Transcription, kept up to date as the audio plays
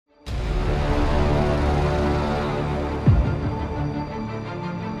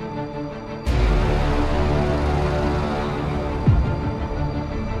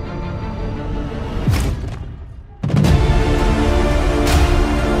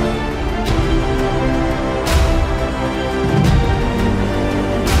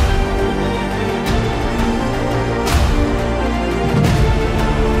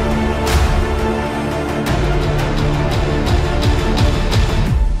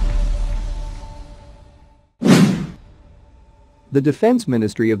The Defense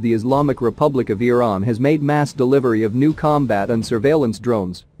Ministry of the Islamic Republic of Iran has made mass delivery of new combat and surveillance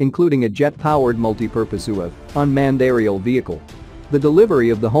drones, including a jet-powered multipurpose UAV, unmanned aerial vehicle. The delivery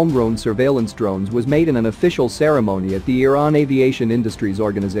of the homegrown surveillance drones was made in an official ceremony at the Iran Aviation Industries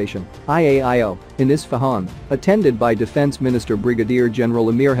Organization (IAIO) in Isfahan, attended by Defense Minister Brigadier General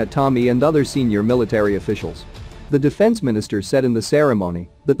Amir Hatami and other senior military officials. The defense minister said in the ceremony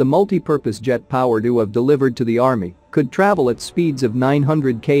that the multi-purpose jet-powered UAV delivered to the army could travel at speeds of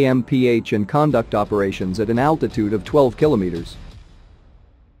 900 kmph and conduct operations at an altitude of 12 kilometers.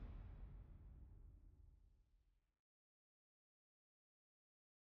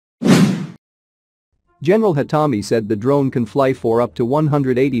 General Hatami said the drone can fly for up to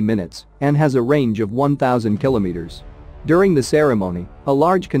 180 minutes and has a range of 1,000 kilometers. During the ceremony, a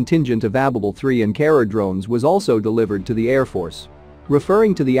large contingent of Ababel 3 and Carrier drones was also delivered to the Air Force.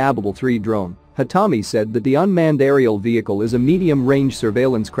 Referring to the Ababel 3 drone, Hatami said that the unmanned aerial vehicle is a medium-range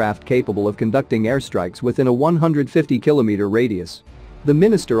surveillance craft capable of conducting airstrikes within a 150-kilometer radius. The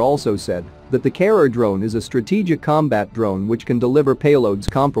minister also said that the Carrier drone is a strategic combat drone which can deliver payloads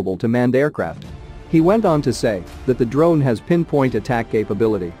comparable to manned aircraft. He went on to say that the drone has pinpoint attack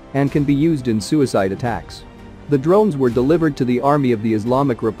capability and can be used in suicide attacks. The drones were delivered to the Army of the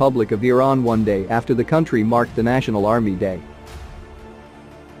Islamic Republic of Iran one day after the country marked the National Army Day.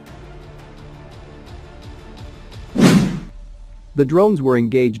 The drones were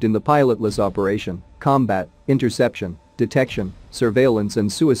engaged in the pilotless operation, combat, interception, detection, surveillance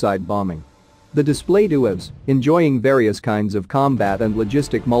and suicide bombing. The displayed UAVs, enjoying various kinds of combat and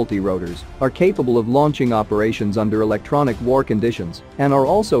logistic multi-rotors, are capable of launching operations under electronic war conditions and are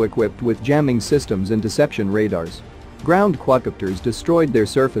also equipped with jamming systems and deception radars. Ground quadcopters destroyed their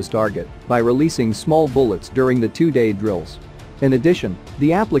surface target by releasing small bullets during the two-day drills. In addition,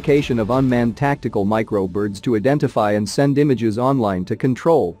 the application of unmanned tactical microbirds to identify and send images online to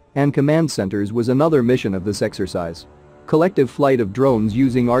control and command centers was another mission of this exercise. Collective flight of drones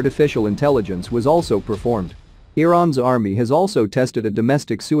using artificial intelligence was also performed. Iran's army has also tested a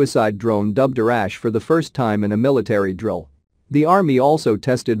domestic suicide drone dubbed Arash for the first time in a military drill. The army also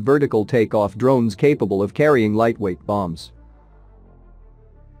tested vertical takeoff drones capable of carrying lightweight bombs.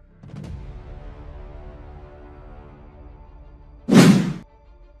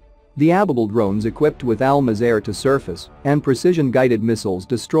 The Ababel drones equipped with Almaz air-to-surface and precision-guided missiles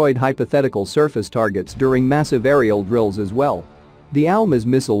destroyed hypothetical surface targets during massive aerial drills as well. The Almaz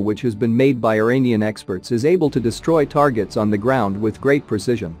missile, which has been made by Iranian experts, is able to destroy targets on the ground with great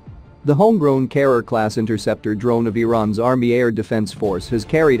precision. The homegrown Carrier-class interceptor drone of Iran's Army Air Defense Force has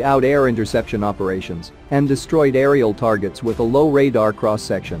carried out air interception operations and destroyed aerial targets with a low radar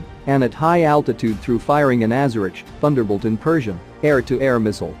cross-section and at high altitude through firing an Azarich, Thunderbolt in Persian, air-to-air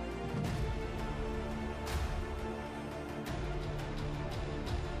missile.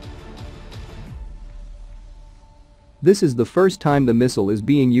 This is the first time the missile is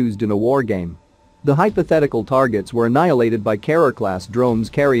being used in a war game. The hypothetical targets were annihilated by Carrier-class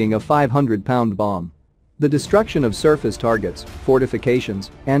drones carrying a 500-pound bomb. The destruction of surface targets, fortifications,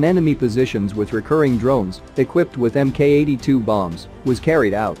 and enemy positions with recurring drones, equipped with Mk-82 bombs, was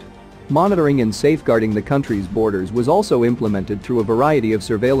carried out. Monitoring and safeguarding the country's borders was also implemented through a variety of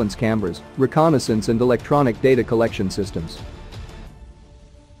surveillance cameras, reconnaissance and electronic data collection systems.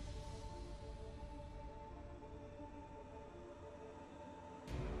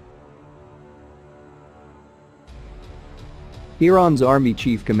 Iran's Army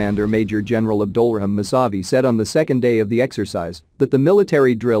Chief Commander Major General Abdolrahman Mousavi said on the second day of the exercise that the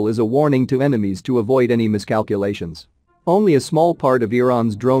military drill is a warning to enemies to avoid any miscalculations. Only a small part of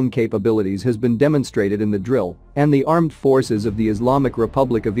Iran's drone capabilities has been demonstrated in the drill, and the armed forces of the Islamic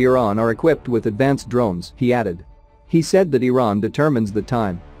Republic of Iran are equipped with advanced drones, he added. He said that Iran determines the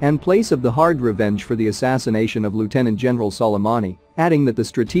time and place of the hard revenge for the assassination of Lieutenant General Soleimani, adding that the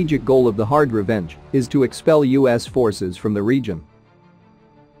strategic goal of the hard revenge is to expel U.S. forces from the region.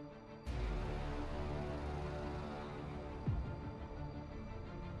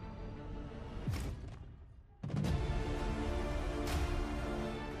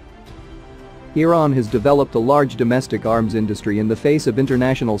 Iran has developed a large domestic arms industry in the face of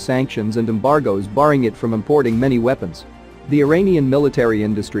international sanctions and embargoes barring it from importing many weapons. The Iranian military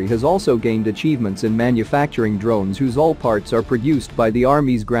industry has also gained achievements in manufacturing drones whose all parts are produced by the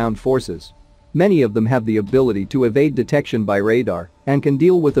army's ground forces. Many of them have the ability to evade detection by radar and can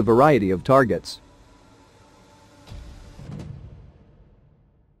deal with a variety of targets.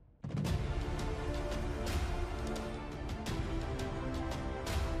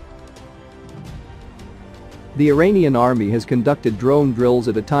 The Iranian army has conducted drone drills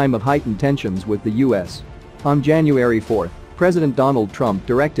at a time of heightened tensions with the U.S. On January 4, President Donald Trump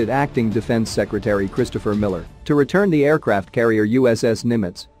directed Acting Defense Secretary Christopher Miller to return the aircraft carrier USS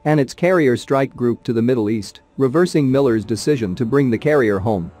Nimitz and its carrier strike group to the Middle East, reversing Miller's decision to bring the carrier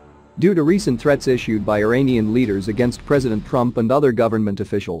home. Due to recent threats issued by Iranian leaders against President Trump and other government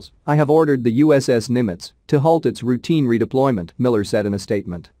officials, I have ordered the USS Nimitz to halt its routine redeployment, Miller said in a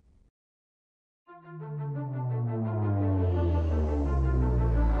statement.